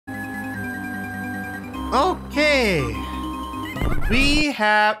Okay. We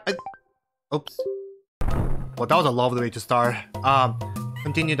have... oops. Well, that was a lovely way to start.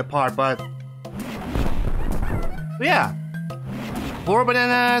 Continue the part, but... So yeah. 4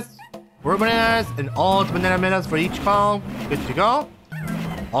 bananas, and all the banana medals for each Kong. Good to go.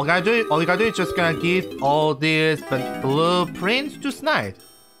 All you gotta do is just gonna give all these blueprints to Snide.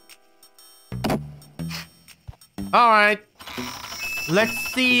 Alright. Let's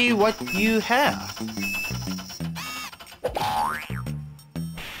see what you have.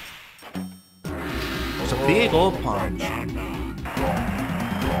 It's a big old punch.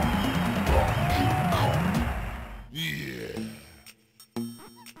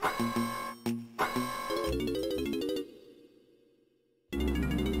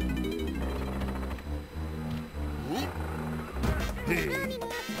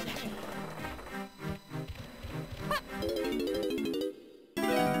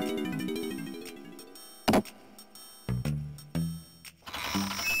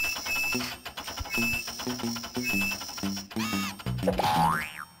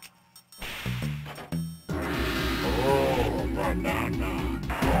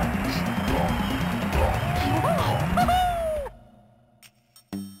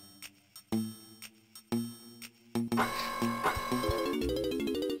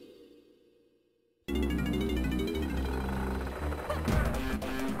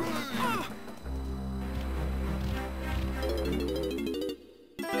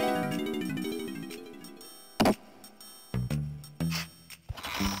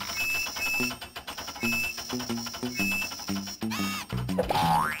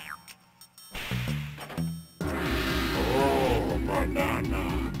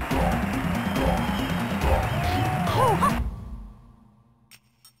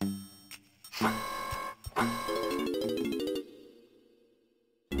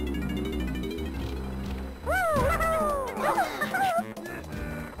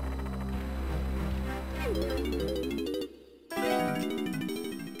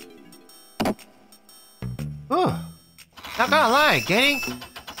 Not gonna lie, getting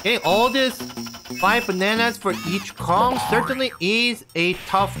all these 5 bananas for each Kong certainly is a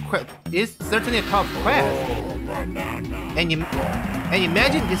tough quest. And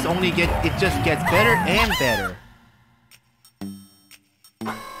imagine this it just gets better and better.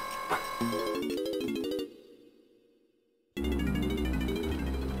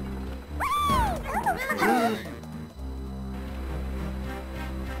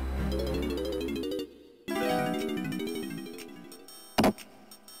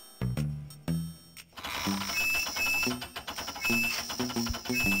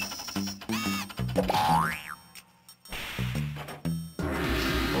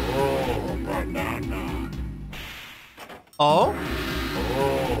 Oh?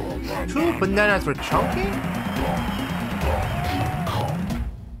 2 bananas for Chunky?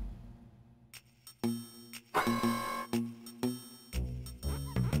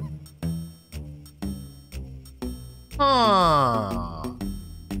 Huh.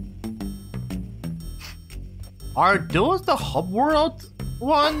 Are those the Hub World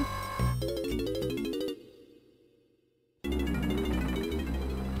one?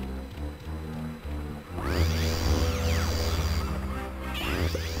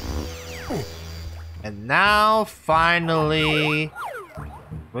 And now, finally,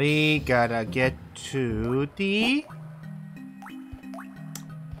 we gotta get to the...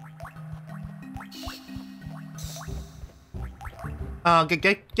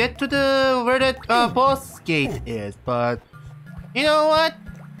 get to the... where the boss gate is, but... You know what?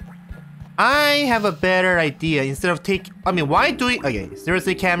 I have a better idea. Instead of why doing... Okay,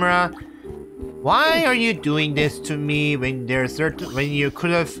 seriously, camera? Why are you doing this to me when when you could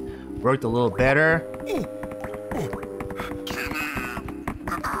have worked a little better?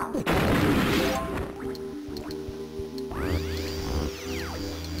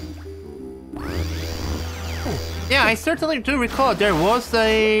 Yeah, I certainly do recall there was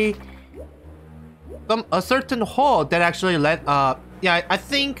a certain hall that actually led yeah, I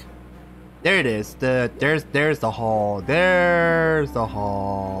think there it is. There's the hall. There's the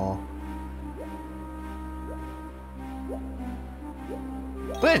hall.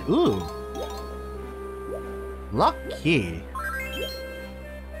 But ooh. Lucky.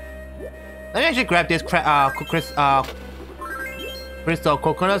 Let me actually grab this crystal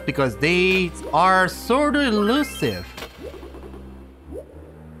coconuts because they are sort of elusive.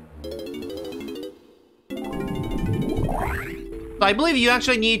 So I believe you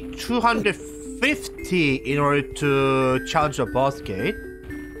actually need 250 in order to challenge the boss gate.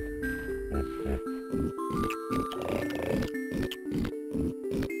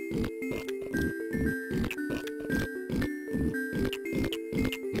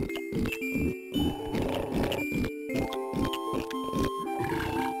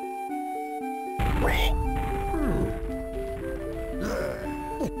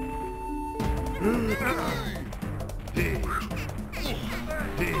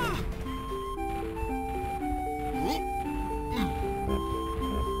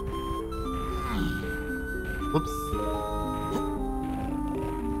 Whoops.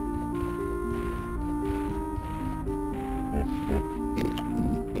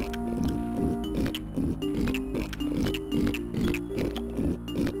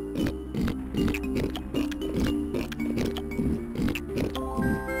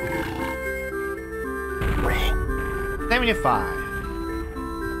 Ring. 75.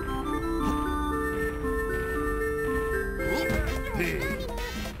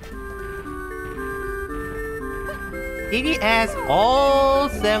 He has all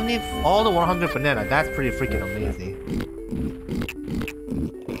 70, all the 100 banana. That's pretty freaking amazing.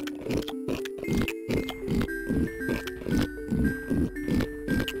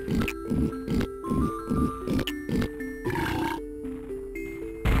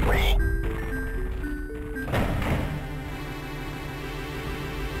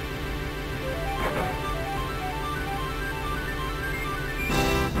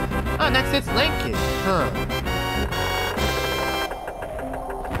 Oh, next it's Lincoln. Huh.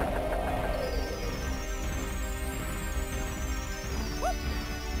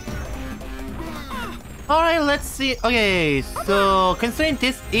 Alright, let's see. Okay, so considering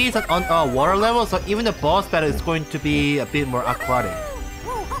this is on water level, so even the boss battle is going to be a bit more aquatic.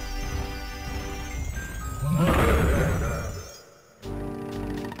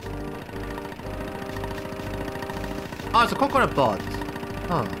 Oh, it's a coconut bud.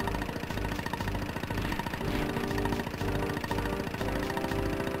 Huh.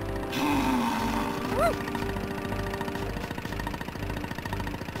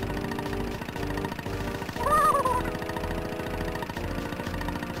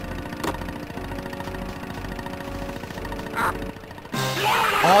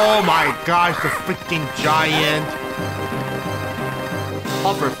 Oh my gosh, the freaking giant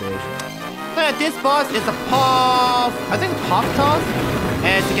pufferfish. So yeah, this boss is a I think Puff Toss.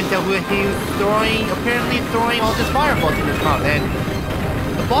 As you can tell, he's apparently throwing all these fireballs in his mouth. And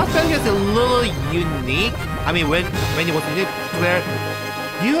the boss battle is a little unique. I mean, when it was unique, where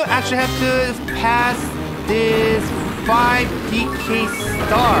you actually have to pass this 5 DK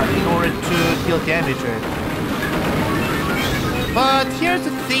star in order to deal damage to it. But here's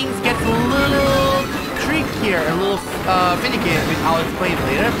the things gets a little trickier, a little finicky, which I'll explain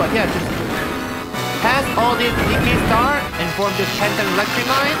later. But yeah, just pass all these DK star and form this pentagon electric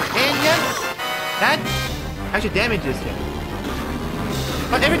line, and yes, that actually damages him.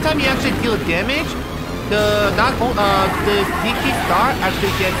 But every time you actually deal damage, the DK star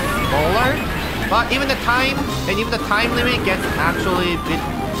actually gets smaller. But even the time limit gets actually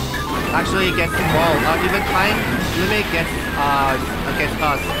gets small. Even time limit gets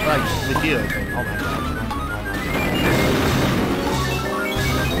like reduced. Oh my god.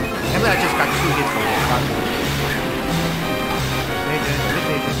 I just got 2 hits from this.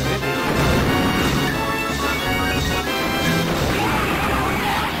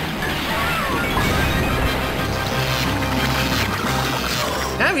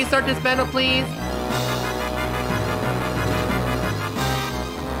 Can I restart this battle, please?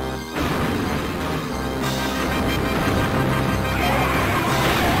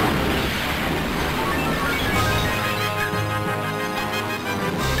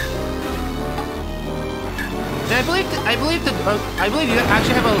 I believe you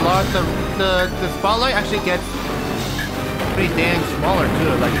actually have a lot. The spotlight actually gets pretty damn smaller too.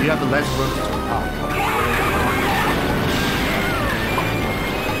 Like you have the less room to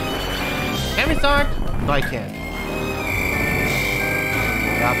Can we start? No, I can't.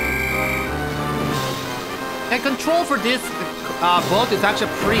 Yep. And control for this boat is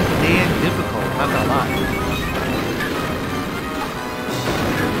actually pretty damn difficult. Not gonna lie.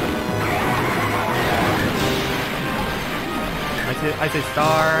 I say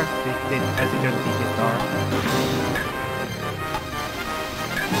star, I say there's a DK star.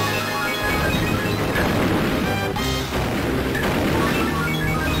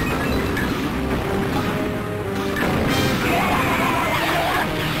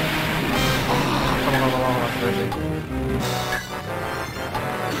 Come on, seriously.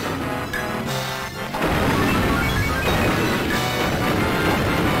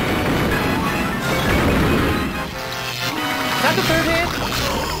 The third hit?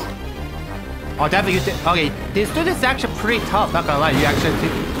 Oh, definitely. Okay, this dude is actually pretty tough. Not gonna lie, you actually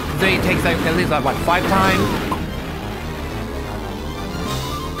it takes like at least like what 5 times.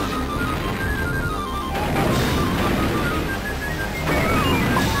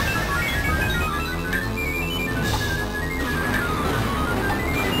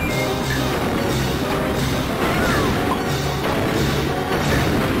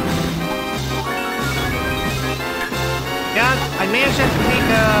 actually take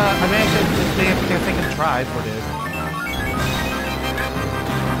I may actually take a second try for this.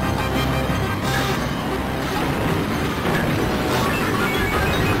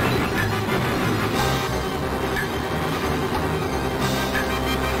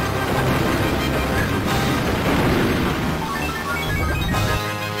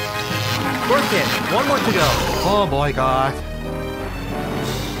 Worth it. One more to go. Oh boy, God.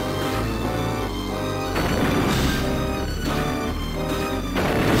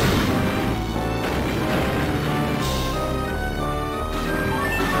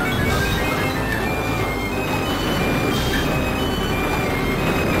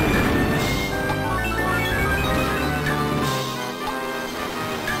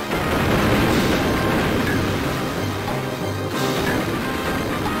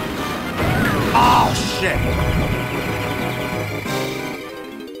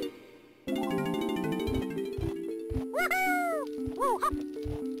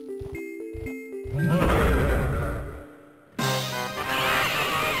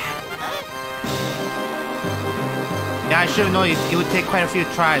 Yeah, I should know it would take quite a few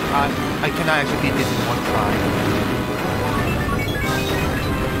tries. I cannot actually beat this in one try.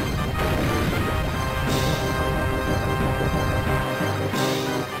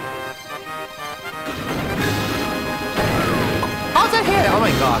 How's that hit? Oh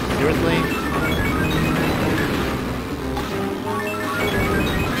my god, seriously?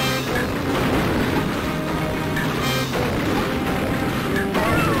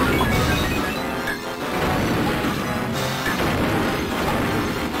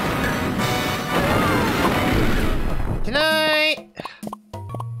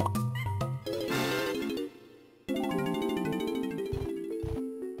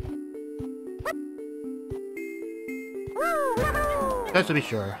 Just to be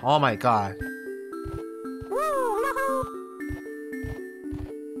sure. Oh my god.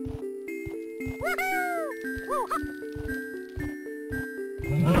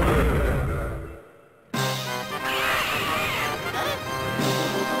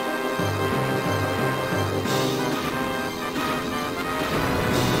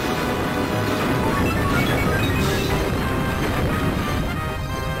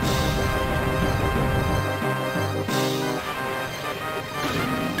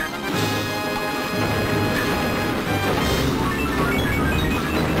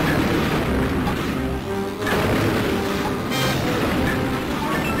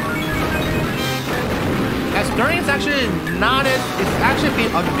 Stirring is actually not as, it's actually being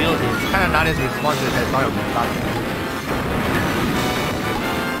unwieldy. It's kind of not as responsive as I thought it would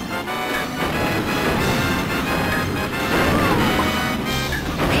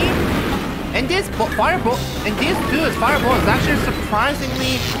be. And this fireball, and these dudes, fireball is actually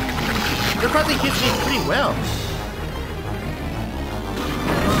surprisingly hits me pretty well.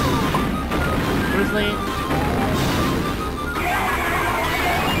 Seriously?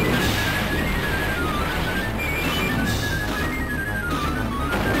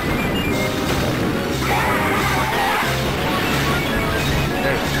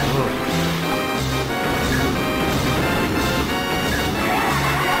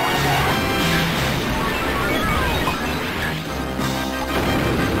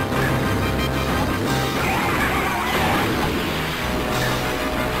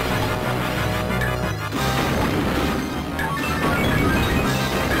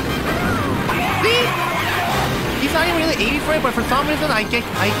 But for some reason I get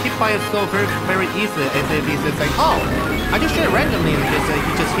hit by it so very easily, as if he's just like, oh, I just shoot it randomly and he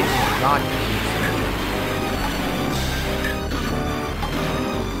just hit me. God.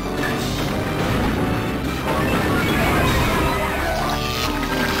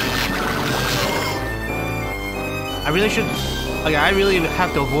 I really should. Okay, I really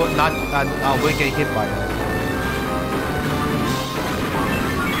have to avoid not avoid getting hit by it.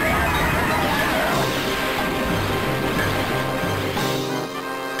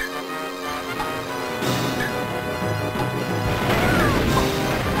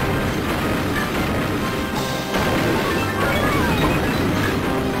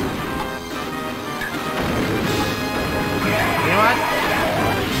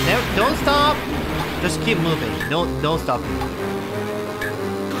 Don't stop. Just keep moving. Don't stop.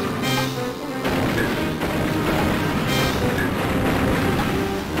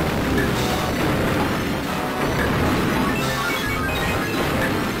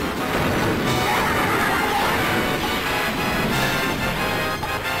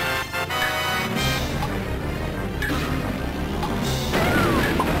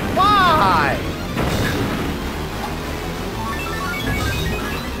 Why?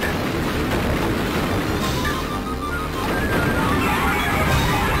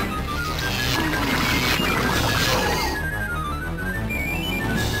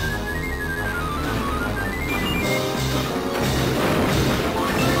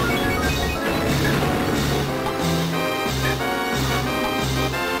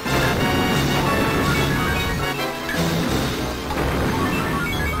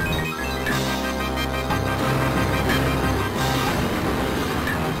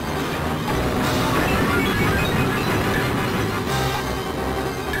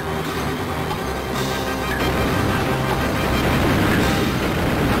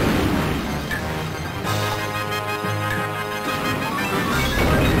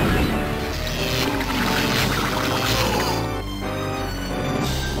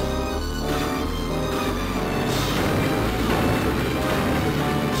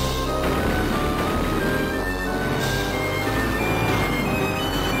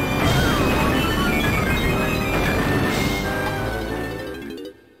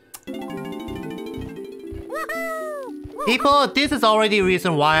 people, this is already a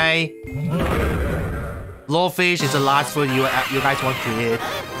reason why blowfish is the last food you guys want to eat.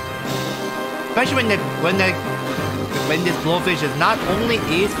 Especially when this blowfish is not only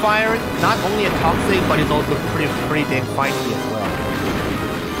is fire, not only a toxic, but it's also pretty damn feisty as well.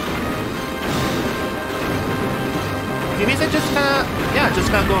 It means it just kinda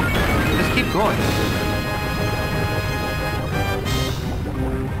go, just keep going.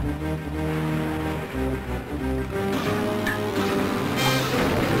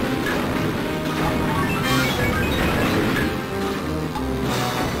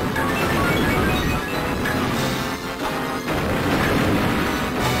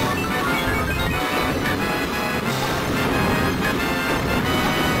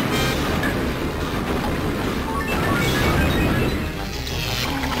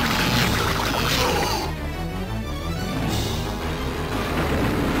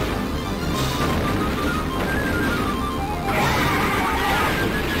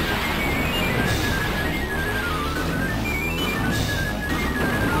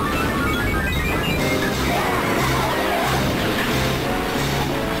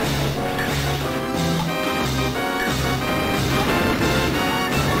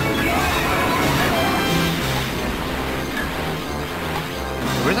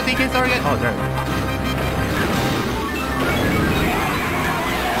 Where's the DK star again? Oh, there.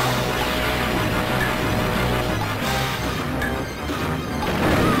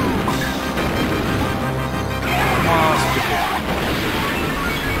 Oh, stupid.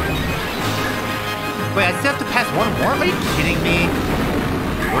 Wait, I still have to pass one more? Are you kidding me?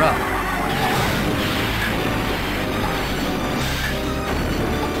 What up?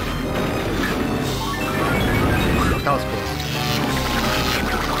 That was close.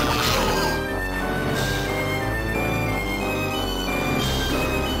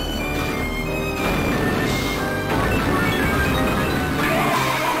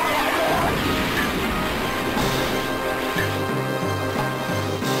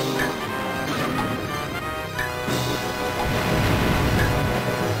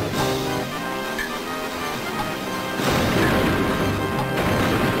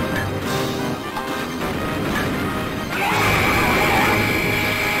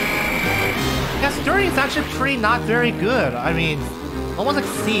 It's actually pretty not very good. I mean, almost like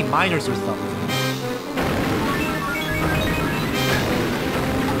C minus or something.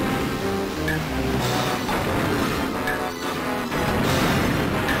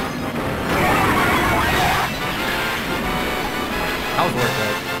 That was worth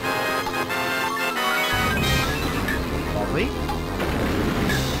it. Lovely.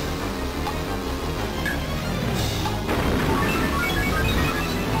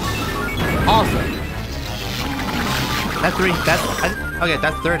 Awesome. That's three. Okay.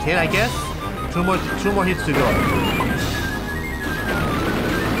 That's third hit, I guess. Two more hits to go.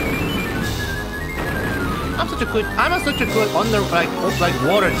 I'm such a good under like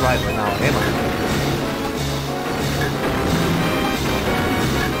water driver now, am I?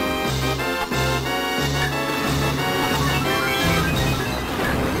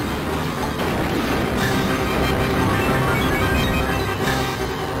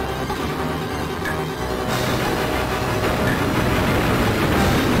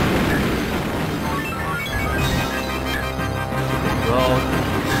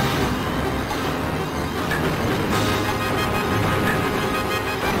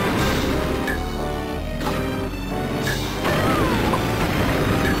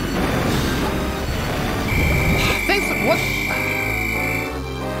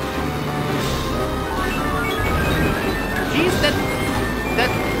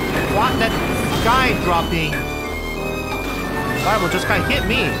 That sky dropping fireball just kinda hit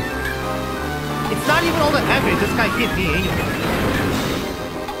me. It's not even all that accurate, it just kinda hit me anyway.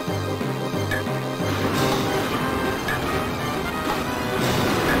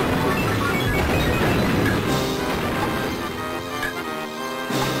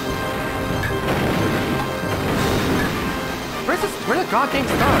 Where's the goddamn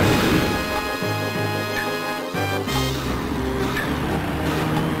star?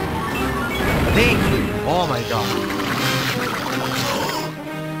 Thank you. Oh my god.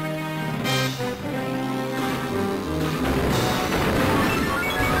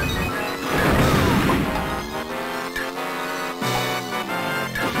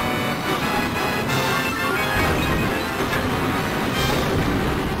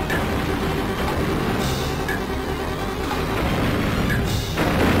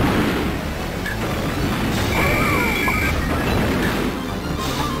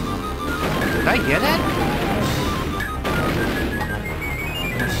 Did I get it?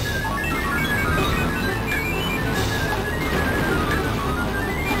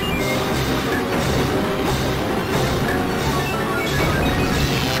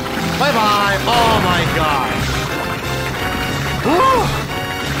 my god. Woo!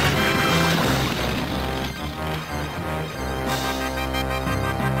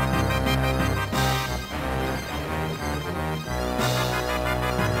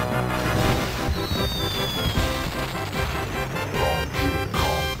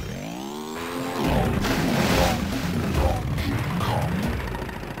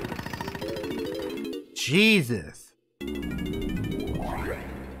 Jesus.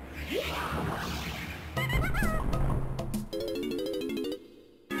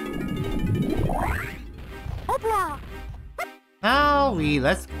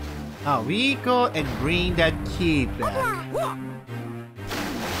 Now we go and bring that key back.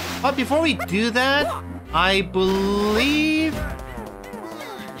 But before we do that, I believe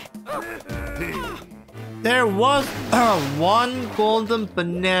there was one golden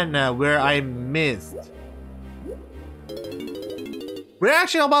banana where I missed. We're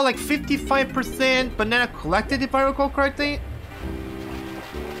actually about like 55% banana collected if I recall correctly.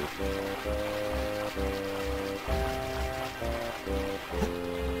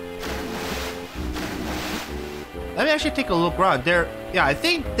 Let me actually take a look around. Yeah, I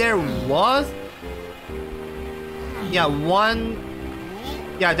think there was. Yeah,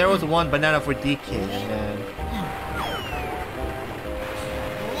 there was one banana for DK, and then.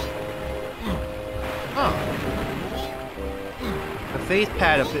 Oh. The face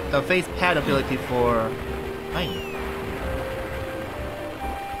pad ability for.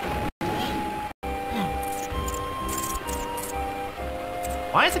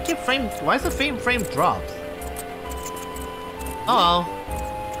 Why is the frame drops? Oh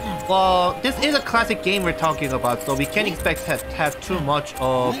well, this is a classic game we're talking about, so we can't expect to have too much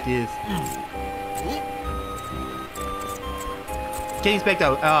of this. We can't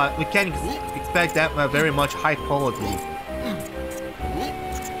expect that very much high quality,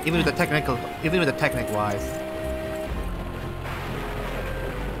 even with the technic wise.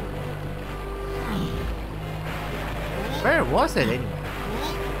 Where was it anyway?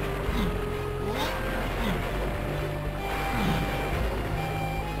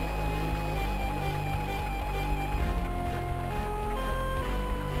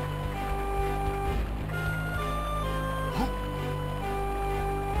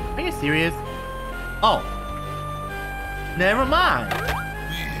 Are you serious? Oh. Never mind.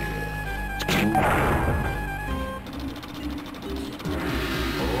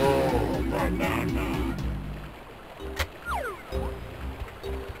 Oh, banana.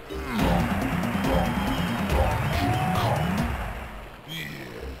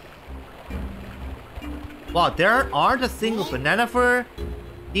 Wow, there aren't a single banana for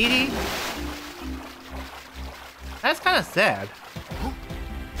Didi? That's kind of sad.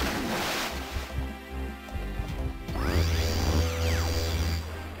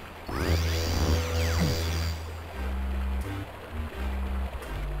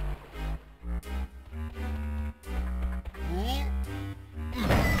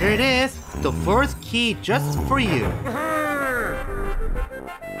 Here it is, the first key just for you.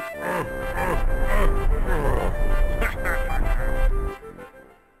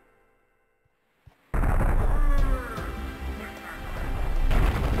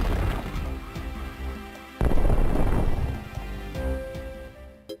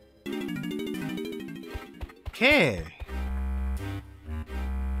 Okay.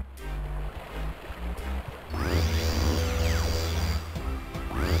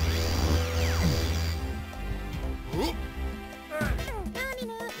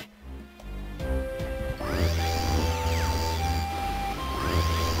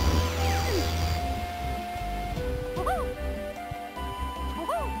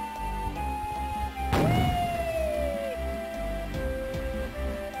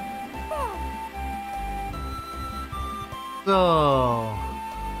 So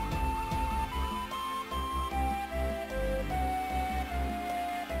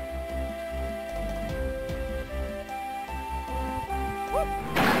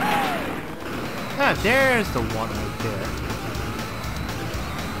ah, there's the one right there.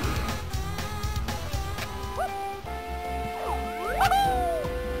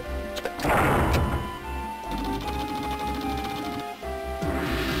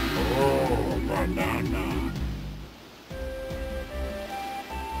 Oh, banana.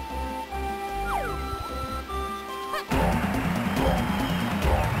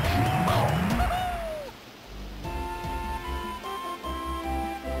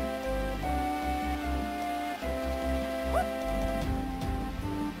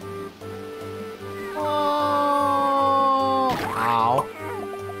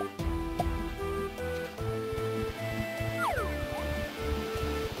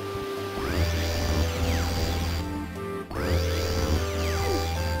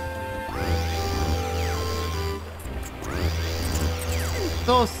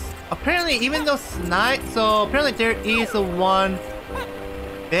 apparently, even though Snipe, so apparently there is a one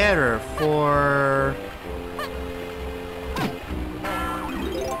better for.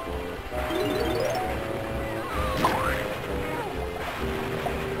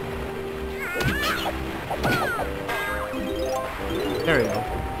 There we go.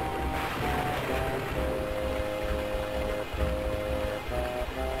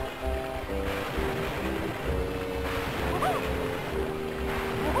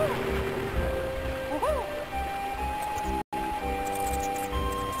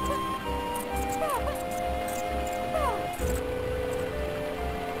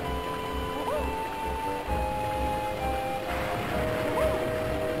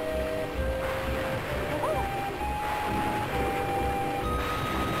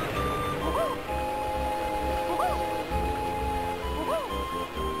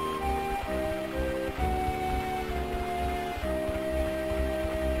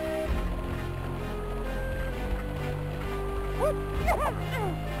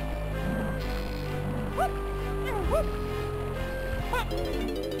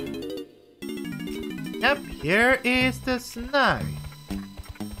 Yep, here is the Snipe.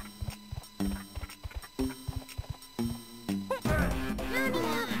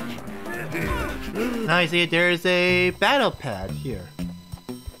 I see there's a battle pad here.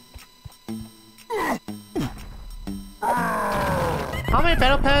 How many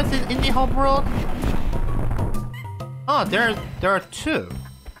battle pads in the whole world? Oh, there are 2.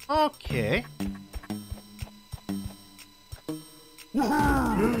 Okay.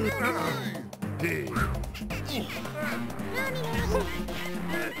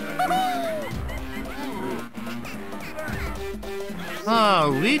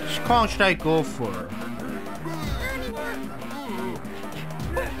 Which Kong should I go for?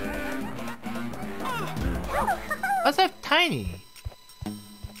 Let's have Tiny.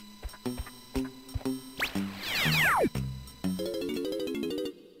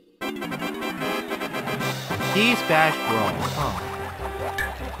 He's Bash Bro.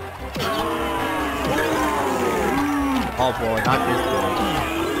 Oh boy, not this boy.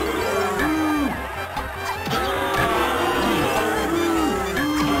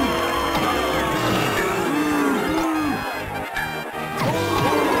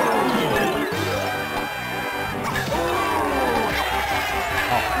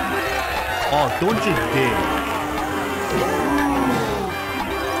 Oh, don't you dare.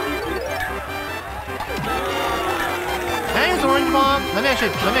 Can I use Orange Bomb? Let me actually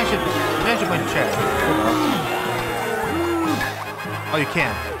put in check. Oh, you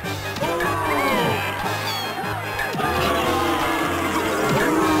can't.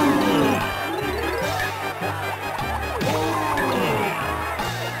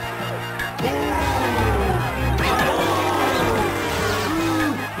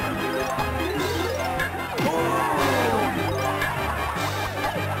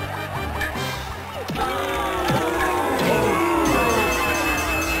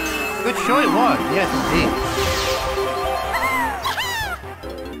 Sure it was, yes indeed.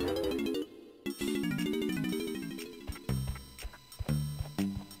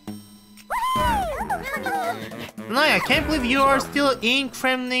 Naya, I can't believe you are still in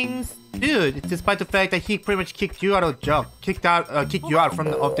Kremlin's dude, despite the fact that he pretty much kicked you out of the job, kicked you out from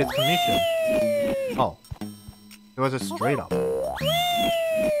of this commission. Oh, it was a straight up.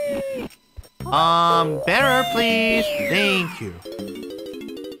 Better please, thank you.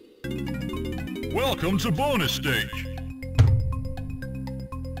 Welcome to bonus stage.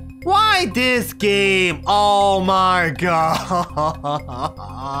 Why this game? Oh my god.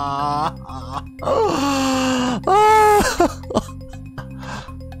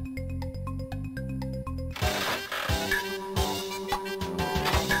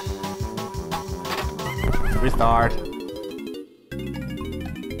 Restart.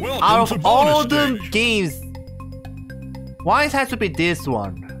 Welcome Out to of all bonus the stage. games, why it has to be this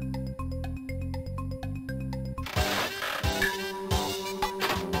one?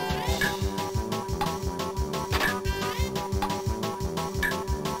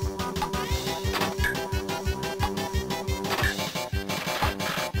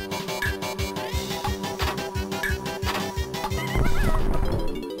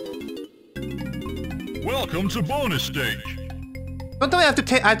 Welcome to bonus stage. Don't tell me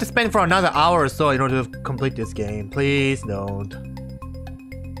I have to spend for another hour or so in order to complete this game. Please don't.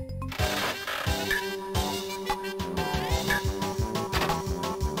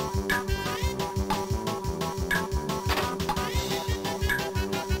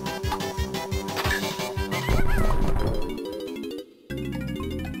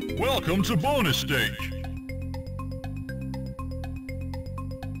 Welcome to bonus stage.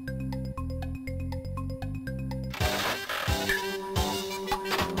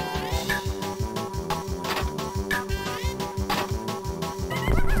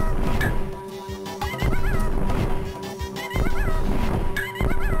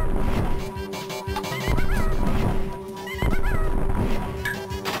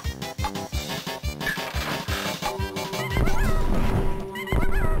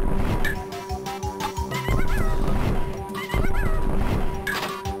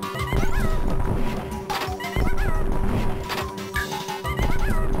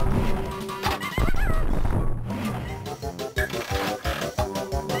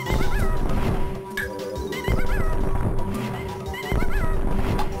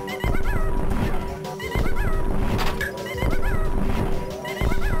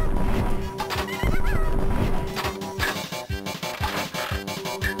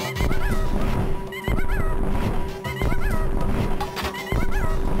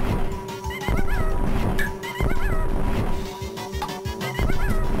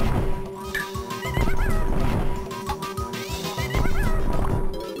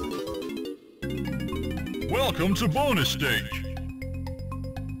 Welcome to bonus stage.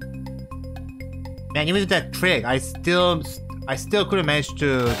 Man, even with that trick, I still couldn't manage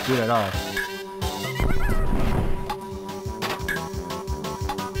to do that all.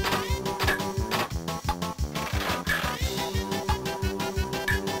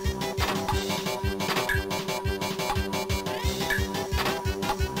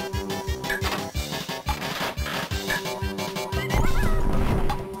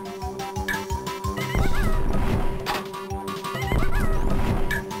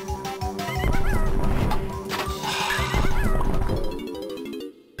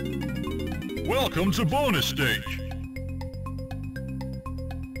 Welcome to bonus stage.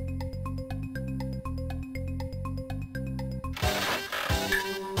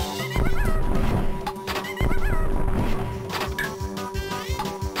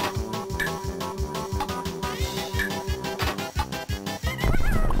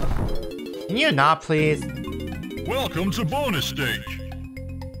 Can you not, please? Welcome to bonus stage.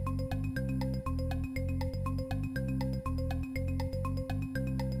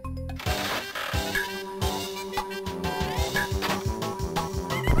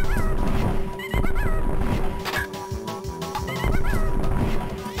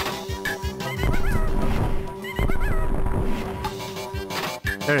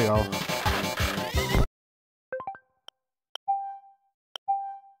 There you go.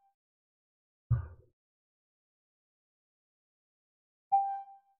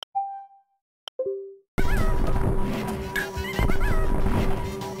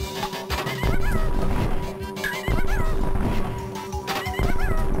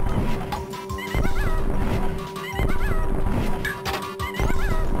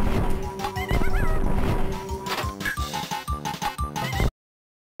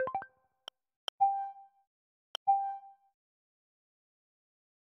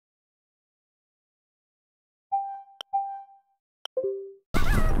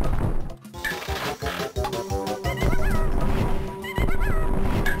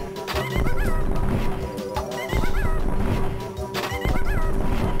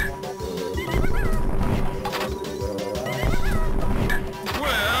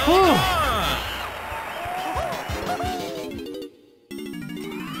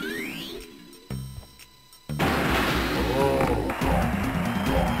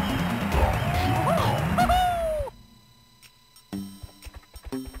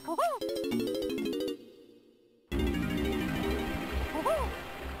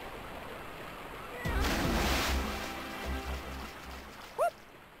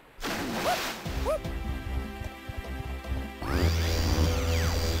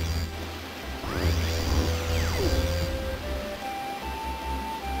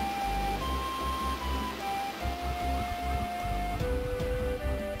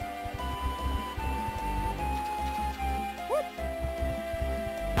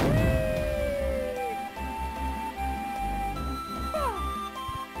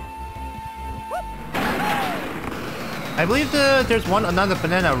 I believe there's another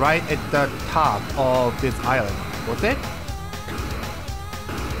banana right at the top of this island. Was it?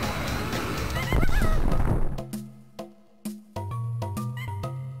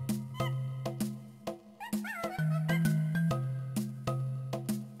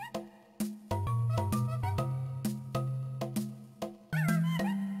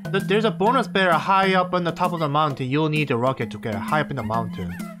 There's a bonus bear high up on the top of the mountain. You'll need a rocket to get high up in the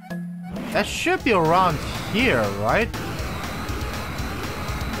mountain. That should be around here, right?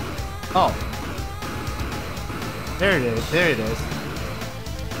 Oh. There it is, there it is.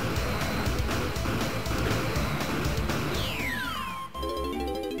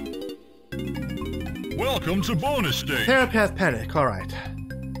 Welcome to bonus stage. Therapath panic, alright.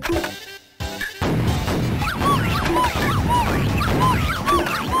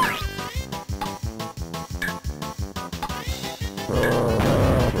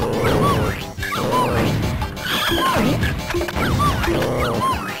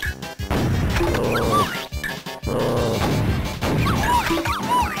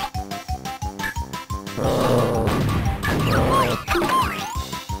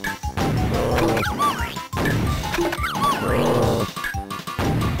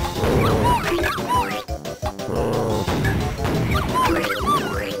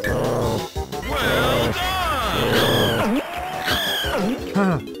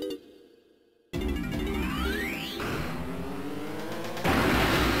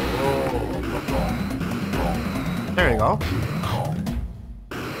 There you go.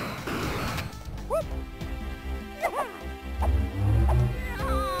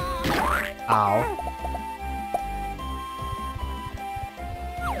 Ow.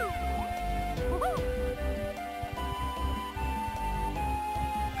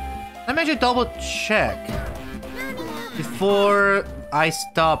 Let me actually double check before I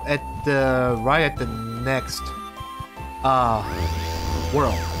stop at the right at the next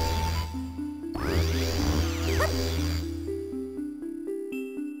world.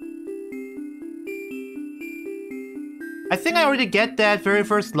 I think I already get that very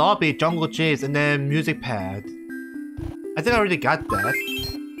first lobby, Jungle Chase, and then Music Pad. I think I already got that.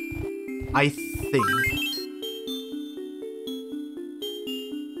 I think.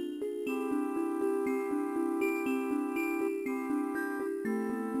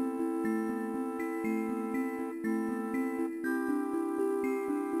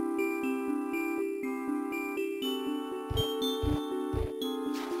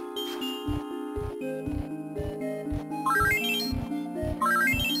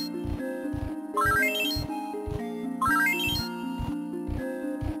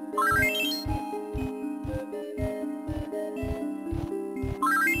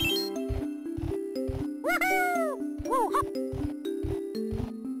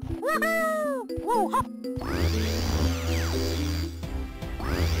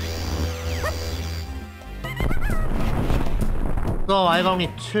 So I have only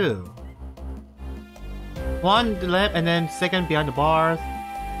two. One left and then second behind the bars.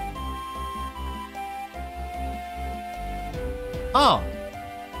 Oh!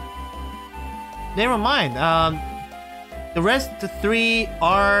 Never mind. The rest the three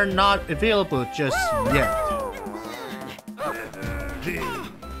are not available just yet.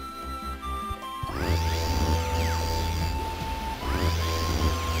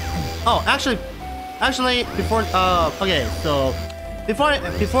 Oh, actually, before okay, so before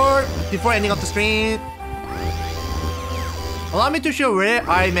ending of the stream, allow me to show where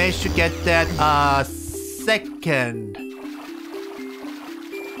I managed to get that second.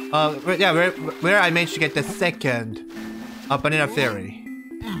 Yeah, where I managed to get the second Banana Fairy.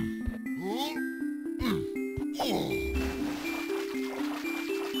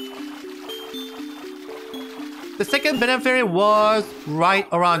 The second Banana Fairy was right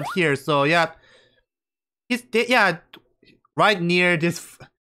around here, so yeah, right near the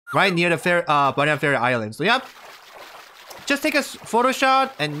Banana Fairy Island. So yeah, just take a photo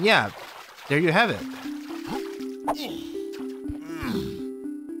shot, and yeah, there you have it.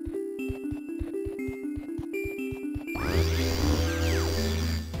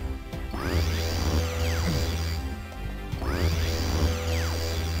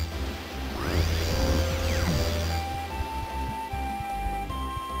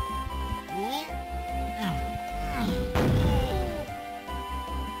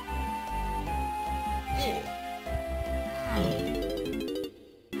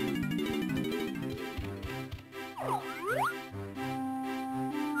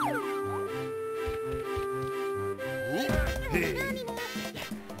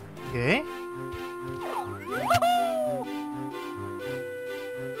 Okay.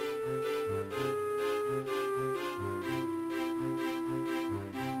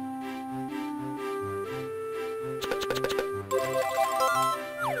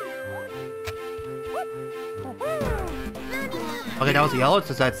 Okay, that was yellow,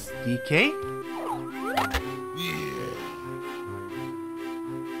 so that's DK.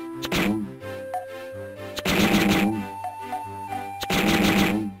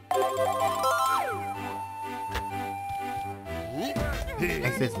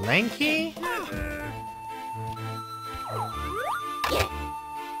 Next is Lanky.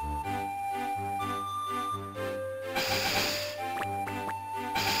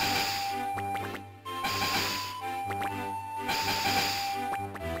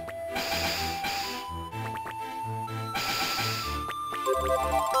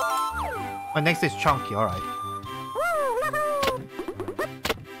 Oh, next is Chunky, alright.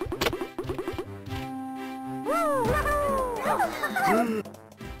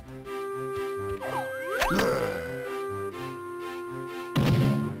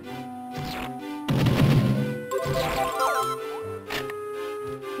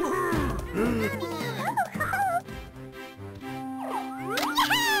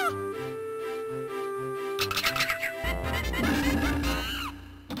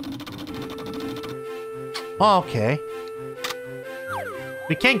 Oh, okay.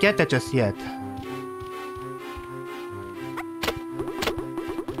 We can't get that just yet.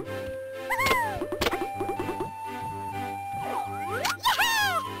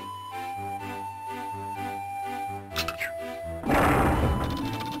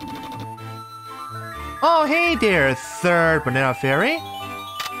 Oh, hey there, third Banana Fairy.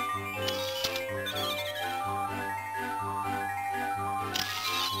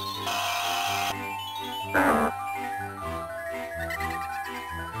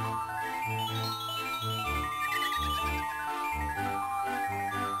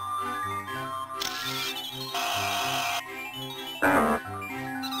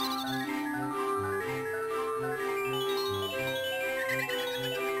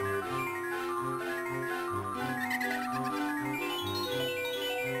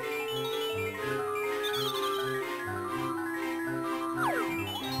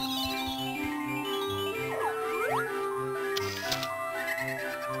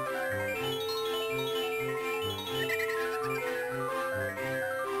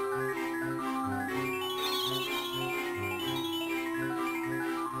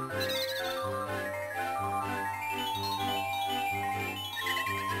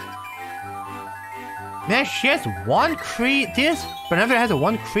 Man, she has this Banana has a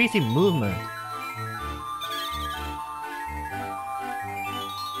one crazy movement.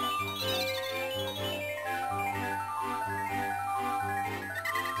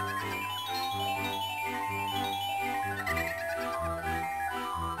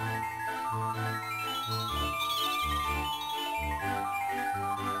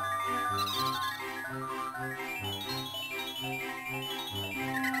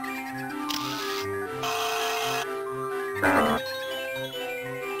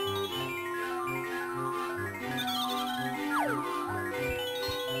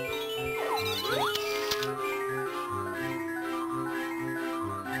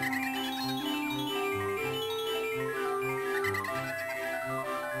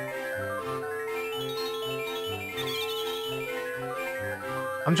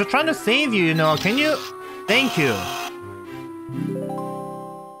 I'm just trying to save you, you know. Can you? Thank you.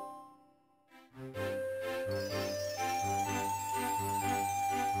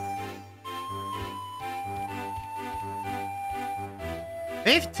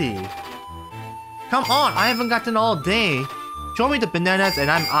 $50. Come on, I haven't gotten all day. Show me the bananas and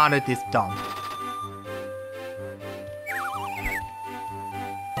I'm out of this dump.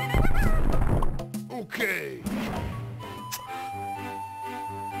 Okay.